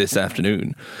this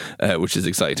afternoon, which is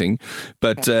exciting.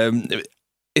 But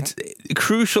it's a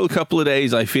crucial couple of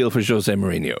days, I feel, for Jose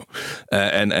Mourinho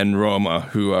and Roma,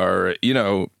 who are, you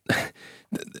know.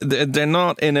 They're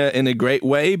not in a great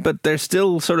way, but they're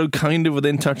still sort of kind of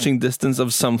within touching distance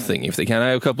of something. If they can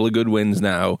have a couple of good wins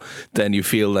now, then you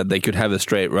feel that they could have a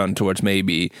straight run towards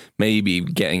maybe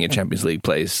getting a Champions League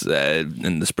place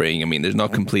in the spring. I mean, they're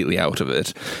not completely out of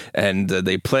it. And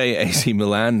they play AC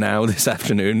Milan now this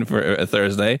afternoon for a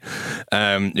Thursday.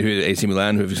 AC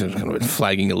Milan, who've kind of been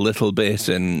flagging a little bit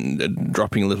and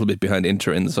dropping a little bit behind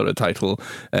Inter in the sort of title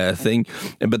thing.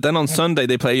 But then on Sunday,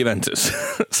 they play Juventus.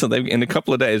 So they've in a couple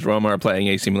of days, Roma are playing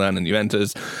AC Milan and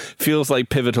Juventus. Feels like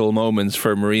pivotal moments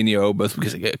for Mourinho, but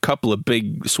because a couple of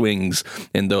big swings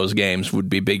in those games would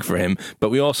be big for him.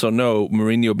 But we also know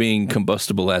Mourinho, being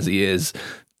combustible as he is,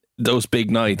 those big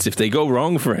nights, if they go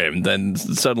wrong for him, then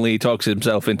suddenly he talks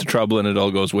himself into trouble and it all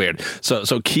goes weird. So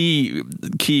key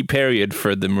period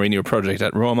for the Mourinho project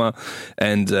at Roma,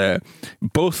 and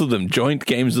both of them joint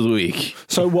games of the week.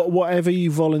 So whatever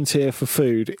you volunteer for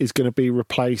food is going to be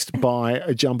replaced by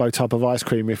a jumbo tub of ice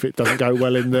cream if it doesn't go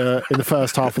well in the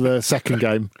first half of the second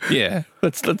game. Yeah,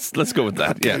 let's go with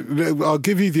that. Yeah, I'll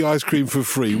give you the ice cream for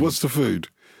free. What's the food?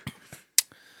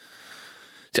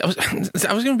 I was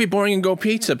going to be boring and go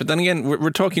pizza, but then again, we're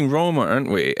talking Roma, aren't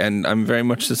we? And I'm very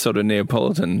much the sort of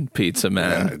Neapolitan pizza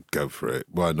man. Yeah, go for it.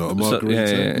 Why not? A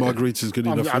margarita? Margarita's good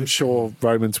enough. I'm sure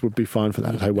Romans would be fine for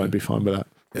that. They won't be fine with that.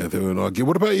 Yeah, they won't argue.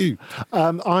 What about you?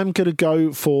 I'm going to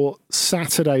go for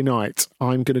Saturday night.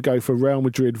 I'm going to go for Real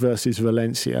Madrid versus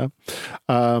Valencia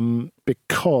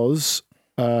because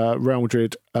Real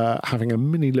Madrid having a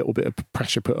mini little bit of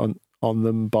pressure put on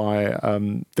them by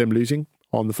them losing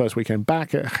on the first weekend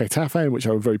back at Getafe, which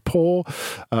are very poor.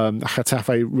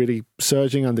 Getafe really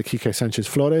surging under Quique Sanchez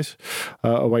Flores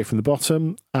away from the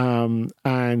bottom,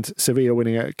 and Sevilla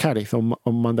winning at Cadiz on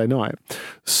Monday night.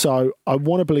 So I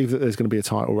want to believe that there's going to be a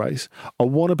title race. I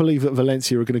want to believe that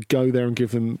Valencia are going to go there and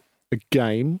give them a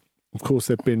game. Of course,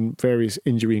 there have been various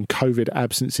injury and COVID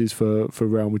absences for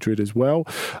Real Madrid as well.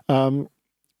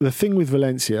 The thing with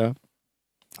Valencia,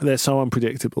 they're so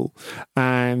unpredictable,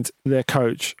 and their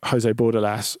coach Jose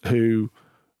Bordalas, who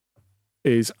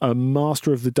is a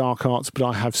master of the dark arts, but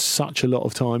I have such a lot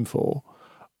of time for.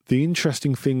 The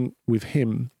interesting thing with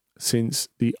him since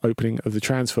the opening of the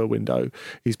transfer window,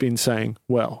 he's been saying,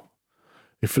 well,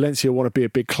 if Valencia want to be a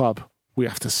big club, we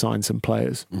have to sign some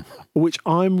players, which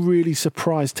I'm really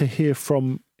surprised to hear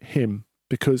from him,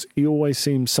 because he always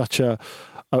seems such a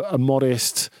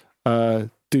modest,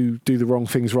 do the wrong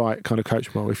things right kind of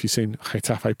coach. Well, if you've seen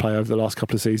Getafe play over the last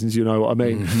couple of seasons, you know what I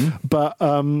mean. Mm-hmm. But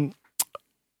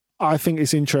I think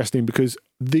it's interesting because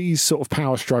these sort of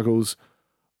power struggles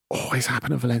always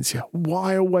happen at Valencia.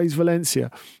 Why always Valencia?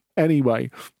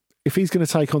 Anyway, if he's going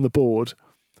to take on the board,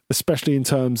 especially in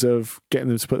terms of getting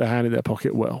them to put their hand in their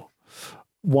pocket, well,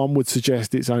 one would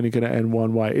suggest it's only going to end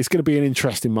one way. It's going to be an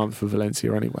interesting month for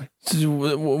Valencia anyway.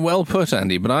 Well put,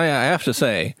 Andy, but I have to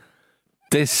say,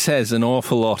 this says an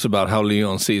awful lot about how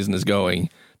Lyon's season is going,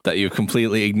 that you've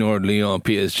completely ignored Lyon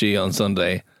PSG on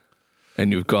Sunday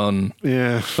and you've gone.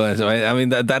 Yeah. But I mean,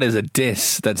 that is a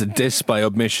diss. That's a diss by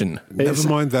omission. Never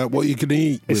mind that, what you can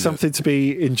eat. It's something to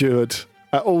be endured.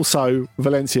 Also,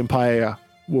 Valencian paella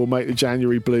will make the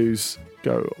January blues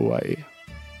go away.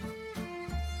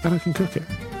 And I can cook it.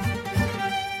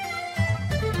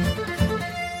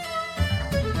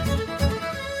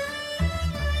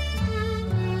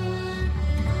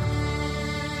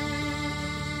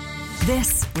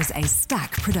 This was a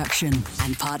Stack production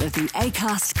and part of the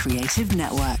Acast Creative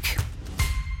Network.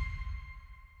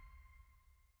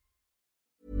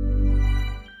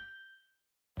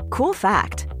 Cool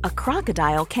fact, a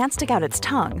crocodile can't stick out its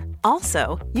tongue.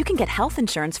 Also, you can get health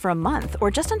insurance for a month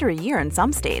or just under a year in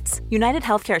some states. United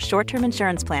Healthcare short-term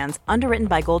insurance plans, underwritten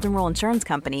by Golden Rule Insurance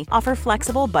Company, offer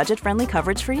flexible, budget-friendly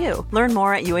coverage for you. Learn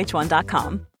more at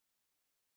uh1.com.